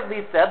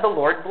wholeheartedly said, the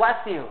Lord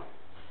bless you.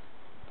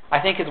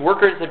 I think his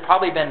workers had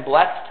probably been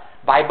blessed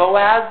by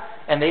Boaz,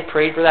 and they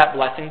prayed for that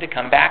blessing to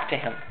come back to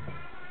him.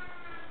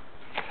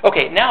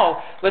 Okay,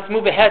 now let's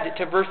move ahead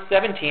to verse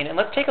 17, and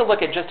let's take a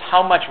look at just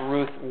how much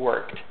Ruth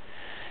worked.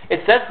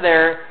 It says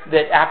there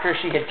that after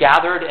she had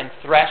gathered and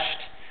threshed,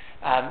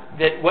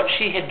 that what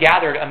she had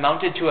gathered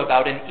amounted to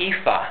about an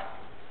ephah.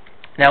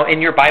 Now,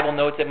 in your Bible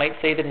notes, it might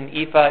say that an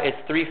ephah is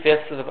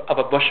 3/5 of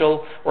a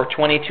bushel, or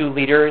 22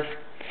 liters.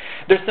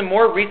 There's some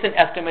more recent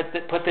estimates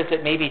that put this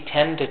at maybe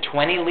 10 to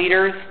 20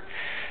 liters.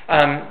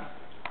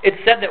 It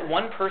said that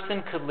one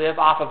person could live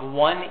off of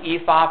 1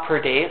 ephah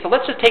per day. So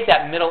let's just take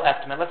that middle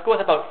estimate. Let's go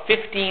with about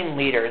 15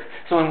 liters.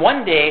 So in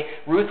one day,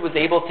 Ruth was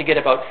able to get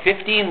about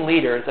 15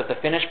 liters of the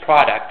finished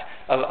product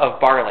of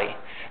barley.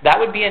 That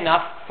would be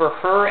enough for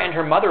her and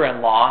her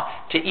mother-in-law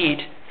to eat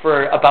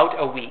for about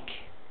a week.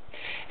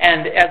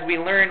 And as we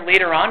learn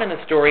later on in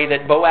the story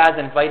that Boaz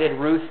invited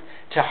Ruth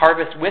to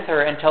harvest with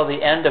her until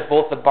the end of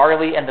both the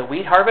barley and the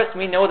wheat harvest,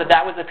 we know that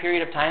that was a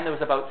period of time that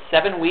was about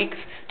 7 weeks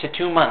to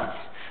 2 months.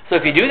 So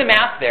if you do the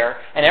math there,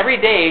 and every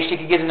day she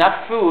could get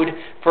enough food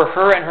for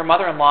her and her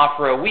mother-in-law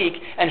for a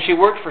week, and she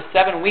worked for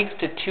 7 weeks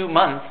to 2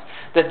 months,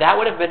 that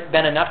would have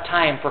been enough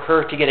time for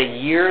her to get a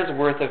year's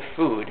worth of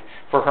food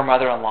for her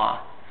mother-in-law.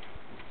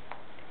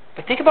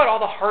 But think about all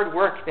the hard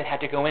work that had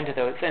to go into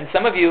those. And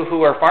some of you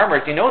who are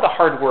farmers, you know the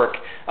hard work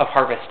of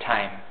harvest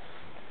time.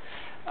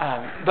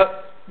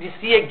 But you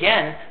see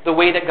again, the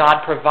way that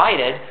God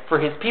provided for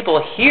His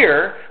people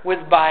here was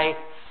by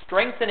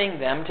strengthening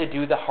them to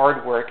do the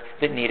hard work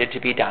that needed to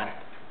be done.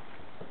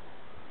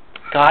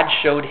 God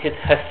showed His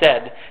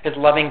hesed, His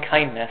loving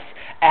kindness,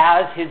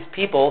 as His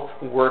people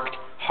worked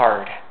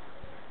hard.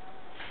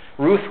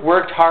 Ruth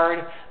worked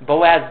hard.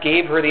 Boaz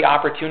gave her the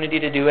opportunity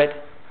to do it.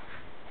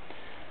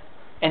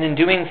 And in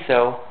doing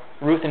so,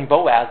 Ruth and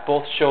Boaz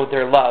both showed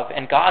their love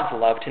and God's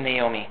love to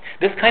Naomi.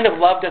 This kind of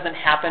love doesn't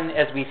happen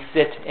as we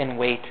sit and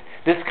wait.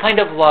 This kind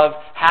of love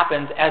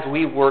happens as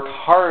we work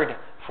hard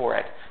for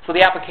it. So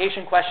the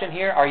application question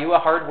here, are you a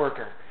hard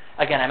worker?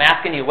 Again, I'm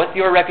asking you, what's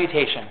your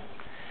reputation?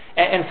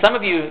 And some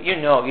of you, you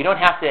know, you don't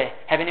have to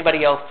have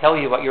anybody else tell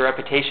you what your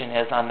reputation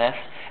is on this.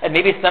 And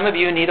maybe some of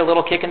you need a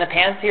little kick in the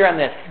pants here on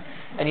this.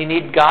 And you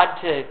need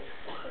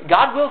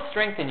God will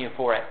strengthen you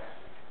for it.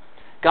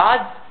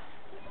 God's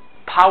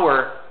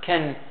power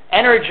can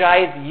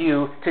energize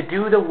you to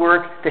do the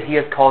work that He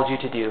has called you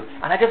to do.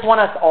 And I just want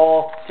us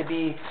all to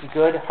be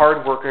good,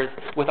 hard workers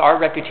with our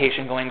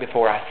reputation going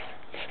before us.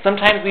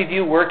 Sometimes we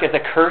view work as a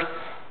curse.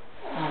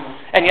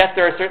 And yes,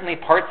 there are certainly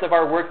parts of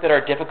our work that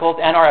are difficult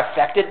and are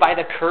affected by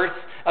the curse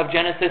of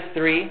Genesis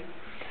 3.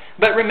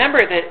 But remember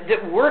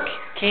that work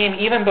came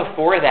even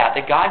before that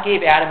God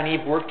gave Adam and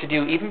Eve work to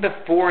do even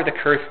before the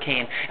curse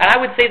came. And I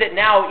would say that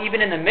now,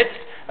 even in the midst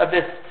of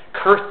this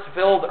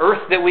curse-filled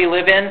earth that we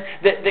live in,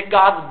 that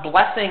God's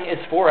blessing is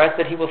for us,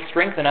 that He will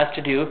strengthen us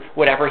to do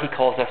whatever He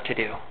calls us to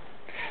do.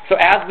 So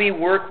as we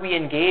work, we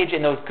engage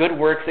in those good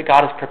works that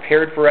God has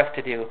prepared for us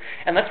to do.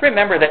 And let's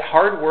remember that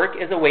hard work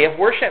is a way of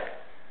worship.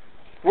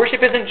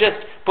 Worship isn't just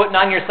putting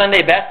on your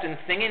Sunday best and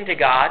singing to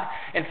God.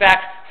 In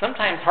fact,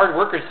 sometimes hard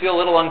workers feel a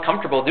little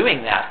uncomfortable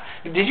doing that.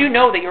 Did you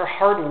know that your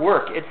hard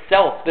work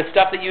itself, the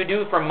stuff that you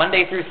do from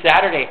Monday through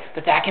Saturday,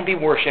 that can be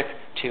worship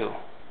too?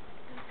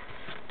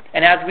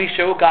 And as we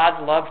show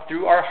God's love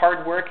through our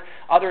hard work,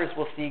 others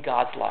will see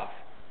God's love.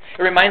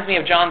 It reminds me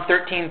of John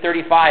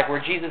 13:35, where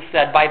Jesus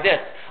said, "By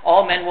this,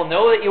 all men will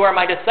know that you are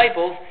my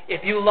disciples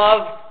if you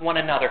love one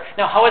another."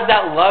 Now, how is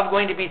that love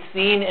going to be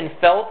seen and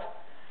felt?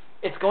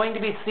 It's going to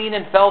be seen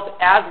and felt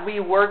as we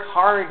work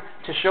hard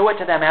to show it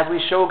to them, as we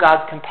show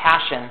God's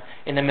compassion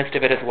in the midst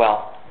of it as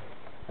well.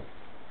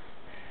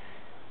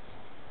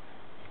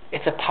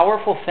 It's a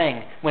powerful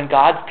thing when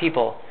God's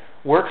people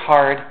work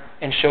hard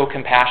and show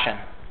compassion.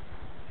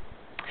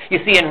 You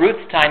see, in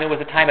Ruth's time, it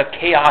was a time of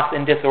chaos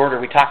and disorder.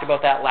 We talked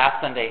about that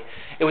last Sunday.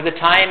 It was a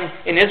time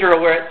in Israel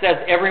where it says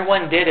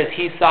everyone did as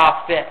he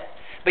saw fit.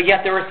 But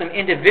yet there were some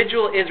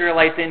individual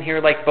Israelites in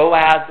here like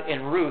Boaz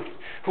and Ruth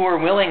who were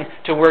willing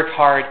to work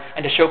hard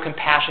and to show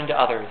compassion to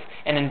others,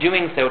 and in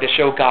doing so to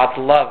show God's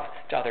love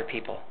to other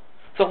people.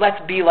 So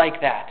let's be like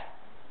that.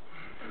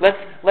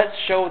 Let's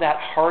show that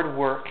hard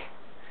work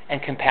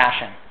and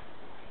compassion.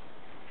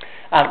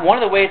 One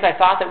of the ways I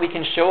thought that we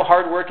can show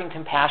hard work and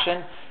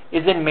compassion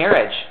is in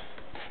marriage.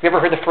 Have you ever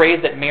heard the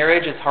phrase that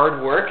marriage is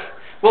hard work?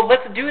 Well,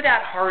 let's do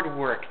that hard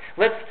work.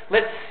 Let's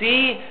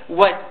see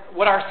what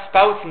our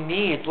spouse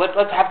needs. Let's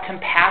have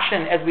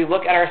compassion as we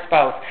look at our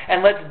spouse,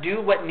 and let's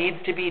do what needs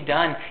to be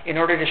done in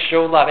order to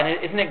show love. And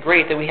isn't it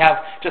great that we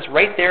have just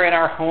right there in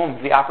our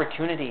homes the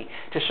opportunity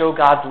to show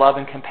God's love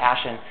and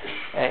compassion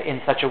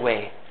in such a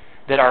way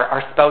that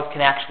our spouse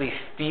can actually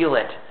feel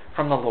it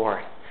from the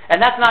Lord.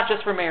 And that's not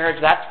just for marriage,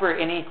 that's for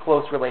any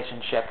close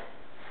relationship.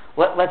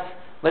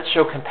 Let's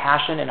show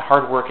compassion and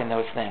hard work in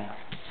those things.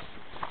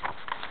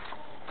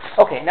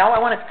 Okay, now I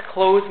want to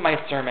close my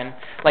sermon,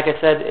 like I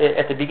said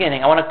at the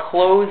beginning. I want to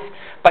close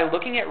by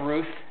looking at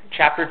Ruth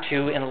chapter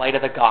 2 in light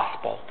of the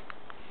gospel.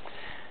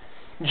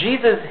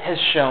 Jesus has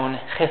shown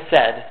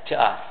chesed to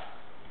us.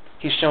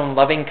 He's shown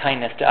loving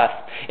kindness to us.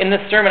 In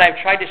this sermon,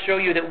 I've tried to show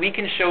you that we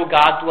can show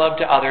God's love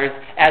to others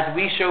as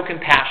we show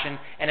compassion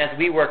and as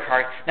we work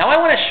hard. Now I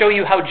want to show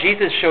you how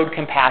Jesus showed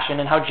compassion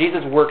and how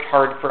Jesus worked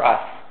hard for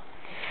us.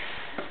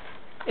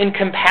 In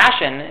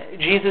compassion,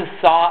 Jesus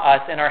saw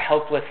us in our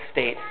helpless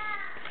state.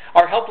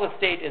 Our helpless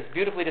state is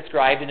beautifully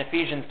described in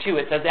Ephesians 2.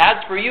 It says,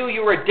 "As for you,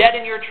 you were dead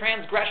in your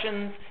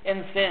transgressions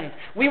and sins."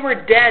 We were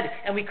dead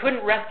and we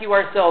couldn't rescue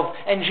ourselves.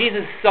 And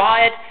Jesus saw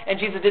it, and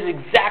Jesus did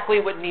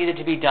exactly what needed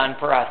to be done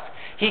for us.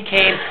 He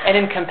came and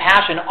in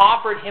compassion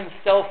offered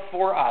himself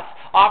for us,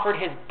 offered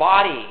his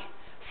body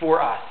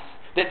for us,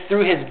 that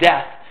through his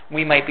death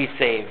we might be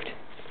saved.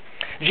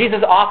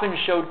 Jesus often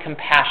showed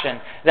compassion.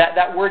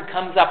 That word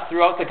comes up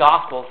throughout the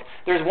Gospels.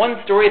 There's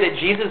one story that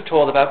Jesus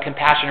told about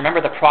compassion.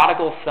 Remember the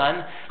prodigal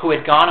son who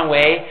had gone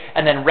away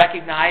and then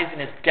recognized in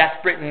his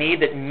desperate need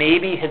that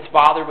maybe his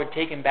father would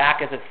take him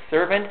back as a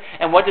servant?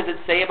 And what does it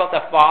say about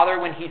the father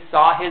when he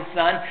saw his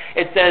son?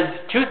 It says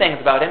two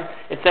things about him.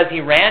 It says he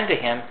ran to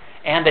him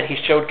and that he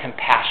showed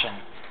compassion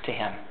to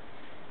him.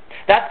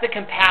 That's the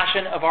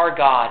compassion of our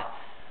God.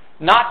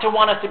 Not to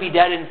want us to be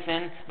dead in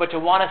sin, but to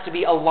want us to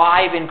be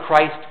alive in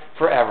Christ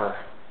forever.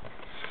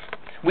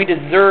 We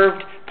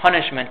deserved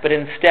punishment, but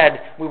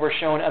instead we were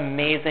shown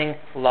amazing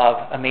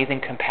love, amazing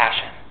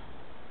compassion.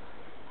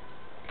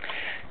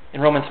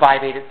 In Romans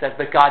 5:8 it says,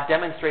 "But God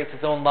demonstrates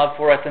his own love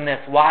for us in this: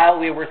 while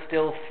we were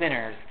still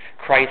sinners,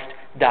 Christ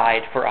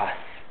died for us."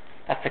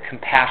 That's the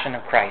compassion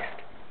of Christ.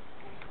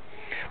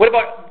 What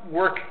about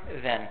work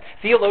then?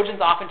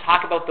 Theologians often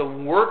talk about the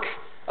work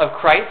of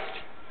Christ.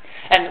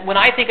 And when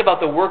I think about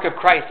the work of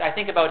Christ, I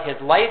think about his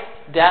life,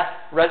 death,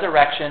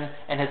 resurrection,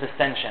 and his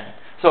ascension.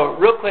 So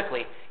real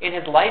quickly, in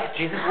his life,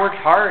 Jesus worked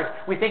hard.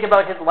 We think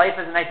about his life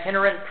as an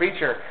itinerant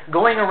preacher,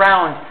 going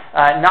around,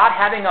 not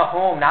having a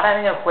home, not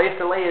having a place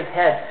to lay his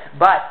head,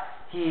 but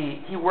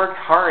he worked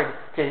hard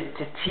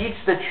to teach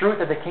the truth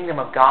of the kingdom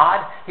of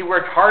God. He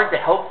worked hard to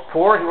help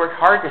poor. He worked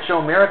hard to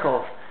show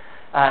miracles.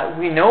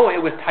 We know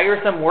it was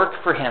tiresome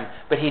work for him,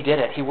 but he did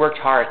it. He worked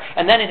hard.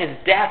 And then in his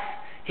death,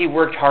 he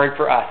worked hard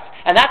for us.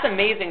 And that's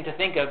amazing to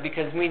think of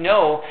because we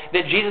know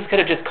that Jesus could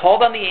have just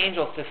called on the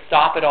angels to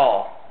stop it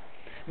all.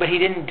 But he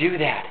didn't do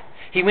that.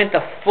 He went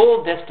the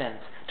full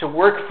distance to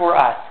work for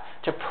us,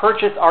 to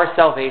purchase our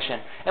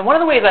salvation. And one of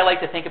the ways I like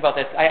to think about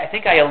this, I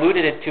think I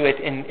alluded to it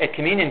at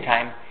communion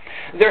time,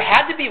 there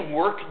had to be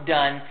work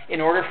done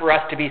in order for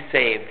us to be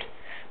saved,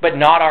 but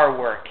not our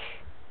work.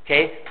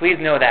 Okay? Please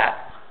know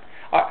that.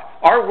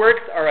 Our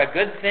works are a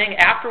good thing.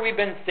 After we've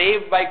been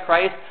saved by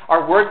Christ,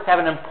 our works have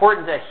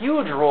a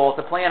huge role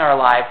to play in our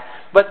lives.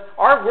 But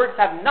our works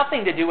have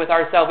nothing to do with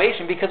our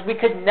salvation because we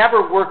could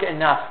never work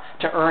enough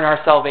to earn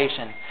our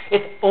salvation.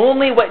 It's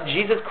only what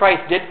Jesus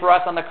Christ did for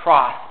us on the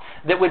cross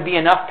that would be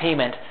enough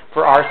payment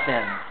for our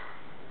sins.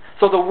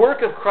 So the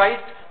work of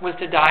Christ was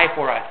to die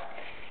for us.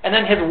 And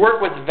then his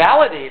work was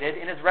validated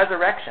in his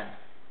resurrection.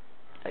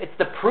 It's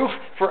the proof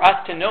for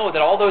us to know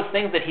that all those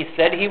things that he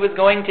said he was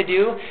going to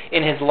do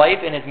in his life,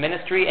 in his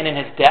ministry, and in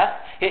his death,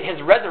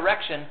 his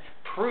resurrection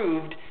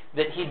proved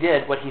that he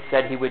did what he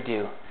said he would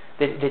do,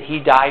 that he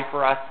died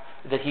for us,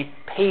 that he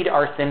paid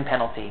our sin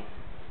penalty.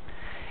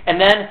 And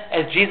then,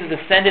 as Jesus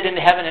ascended into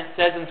heaven, it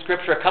says in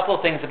Scripture a couple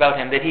of things about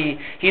him, that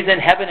he's in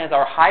heaven as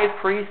our high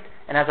priest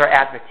and as our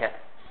advocate.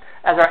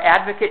 As our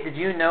advocate, did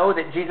you know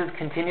that Jesus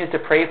continues to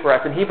pray for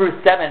us? In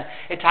Hebrews 7,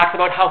 it talks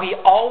about how he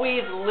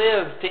always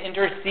lives to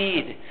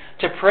intercede,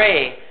 to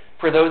pray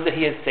for those that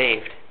he has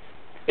saved.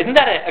 Isn't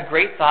that a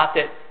great thought,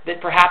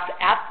 that perhaps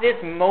at this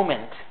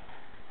moment,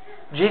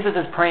 Jesus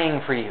is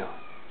praying for you?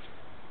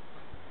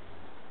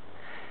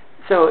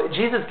 So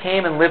Jesus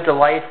came and lived a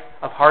life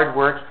of hard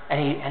work,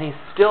 and he's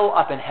still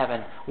up in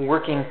heaven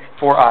working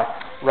for us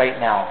right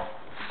now.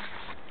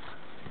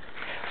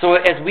 So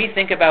as we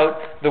think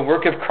about the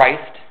work of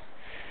Christ,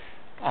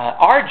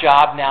 our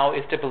job now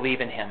is to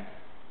believe in him.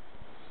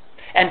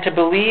 And to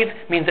believe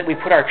means that we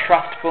put our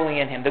trust fully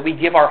in him, that we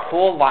give our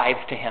whole lives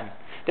to him,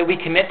 that we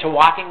commit to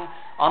walking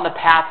on the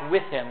path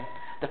with him,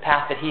 the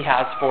path that he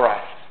has for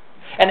us.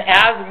 And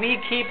as we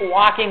keep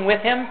walking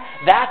with him,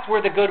 that's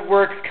where the good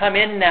works come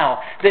in now.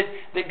 That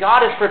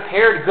God has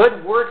prepared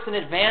good works in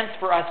advance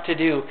for us to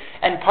do.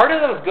 And part of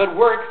those good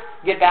works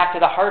get back to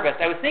the harvest.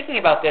 I was thinking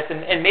about this,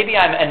 and maybe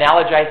I'm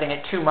analogizing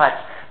it too much,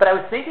 but I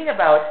was thinking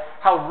about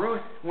how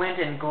Ruth went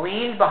and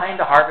gleaned behind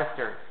the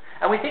harvesters.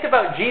 And we think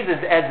about Jesus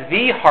as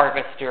the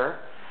harvester,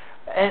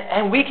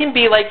 and we can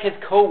be like his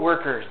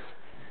co-workers,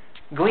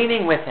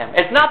 gleaning with him.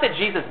 It's not that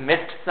Jesus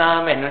missed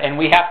some and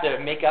we have to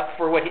make up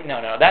for what he...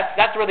 No,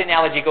 that's where the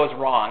analogy goes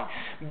wrong.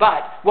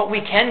 But what we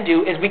can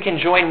do is we can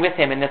join with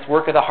him in this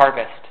work of the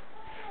harvest.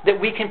 That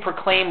we can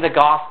proclaim the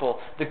gospel,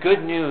 the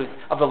good news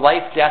of the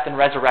life, death, and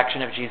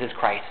resurrection of Jesus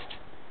Christ.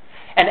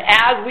 And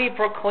as we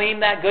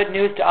proclaim that good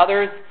news to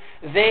others,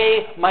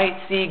 they might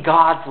see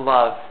God's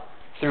love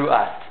through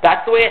us.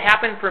 That's the way it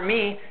happened for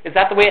me. Is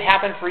that the way it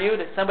happened for you?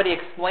 That somebody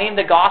explained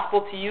the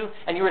gospel to you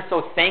and you were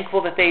so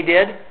thankful that they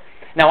did?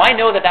 Now I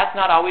know that that's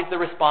not always the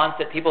response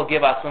that people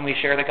give us when we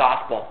share the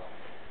gospel.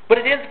 But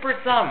it is for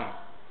some.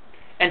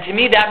 And to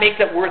me that makes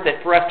it worth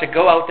it for us to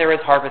go out there as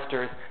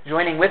harvesters,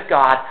 joining with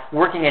God,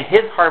 working in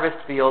his harvest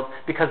field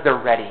because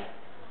they're ready.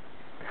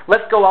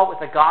 Let's go out with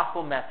a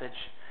gospel message.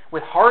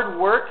 With hard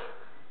work,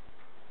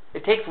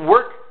 it takes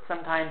work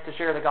sometimes to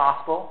share the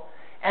gospel,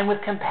 and with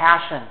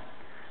compassion.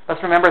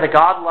 Let's remember that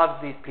God loves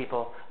these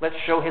people. Let's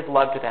show his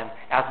love to them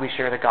as we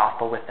share the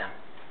gospel with them.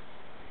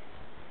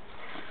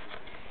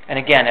 And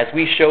again, as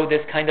we show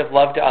this kind of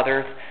love to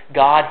others,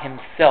 God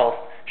himself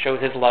shows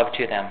his love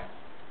to them.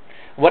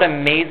 What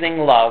amazing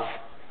love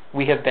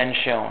we have been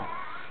shown.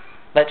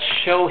 Let's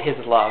show his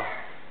love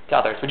to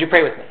others. Would you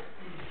pray with me?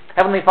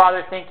 Heavenly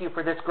Father, thank you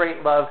for this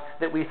great love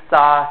that we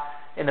saw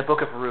in the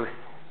book of Ruth.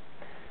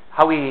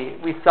 How we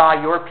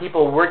saw your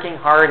people working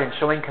hard and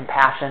showing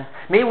compassion.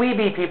 May we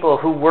be people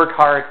who work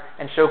hard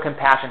and show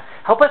compassion.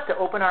 Help us to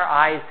open our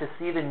eyes to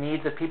see the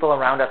needs of people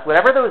around us,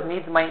 whatever those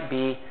needs might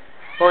be.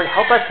 Lord,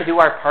 help us to do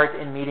our part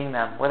in meeting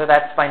them, whether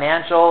that's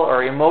financial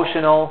or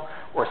emotional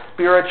or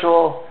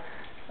spiritual,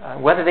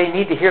 whether they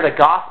need to hear the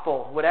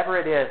gospel, whatever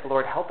it is.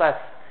 Lord, help us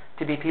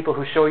to be people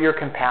who show your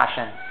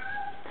compassion.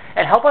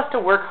 And help us to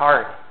work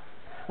hard.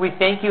 We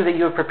thank you that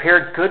you have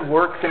prepared good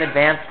works in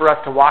advance for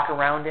us to walk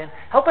around in.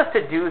 Help us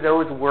to do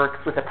those works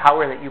with the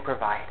power that you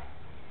provide.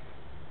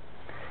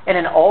 And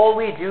in all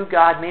we do,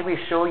 God, may we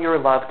show your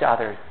love to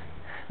others.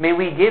 May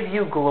we give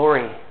you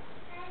glory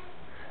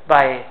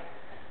by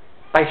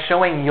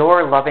showing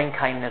your loving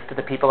kindness to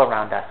the people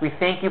around us. We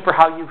thank you for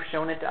how you've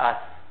shown it to us.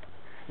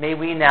 May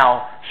we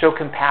now show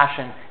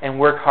compassion and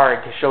work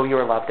hard to show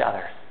your love to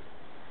others.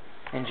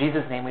 In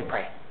Jesus' name we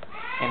pray.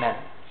 Amen.